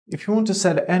If you want to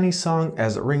set any song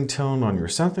as a ringtone on your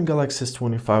Samsung Galaxy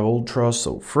S25 Ultra,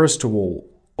 so first of all,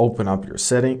 open up your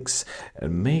settings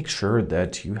and make sure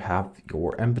that you have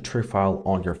your MP3 file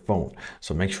on your phone.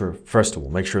 So make sure, first of all,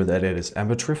 make sure that it is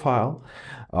MP3 file.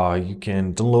 You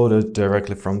can download it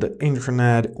directly from the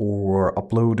internet or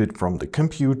upload it from the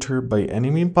computer by any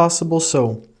means possible.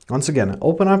 So once again,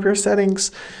 open up your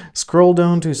settings, scroll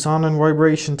down to sound and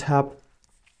vibration tab,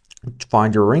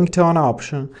 find your ringtone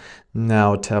option.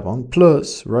 Now tap on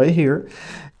plus right here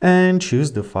and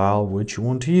choose the file which you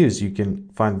want to use. You can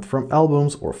find it from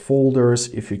albums or folders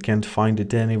if you can't find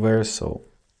it anywhere. So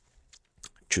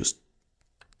choose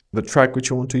the track which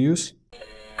you want to use.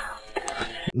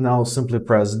 Now simply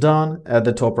press done at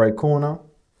the top right corner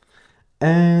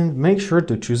and make sure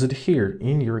to choose it here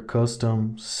in your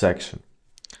custom section.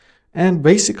 And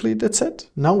basically that's it.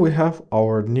 Now we have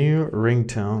our new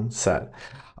ringtone set.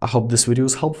 I hope this video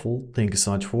was helpful. Thank you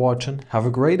so much for watching. Have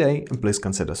a great day and please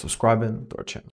consider subscribing to our channel.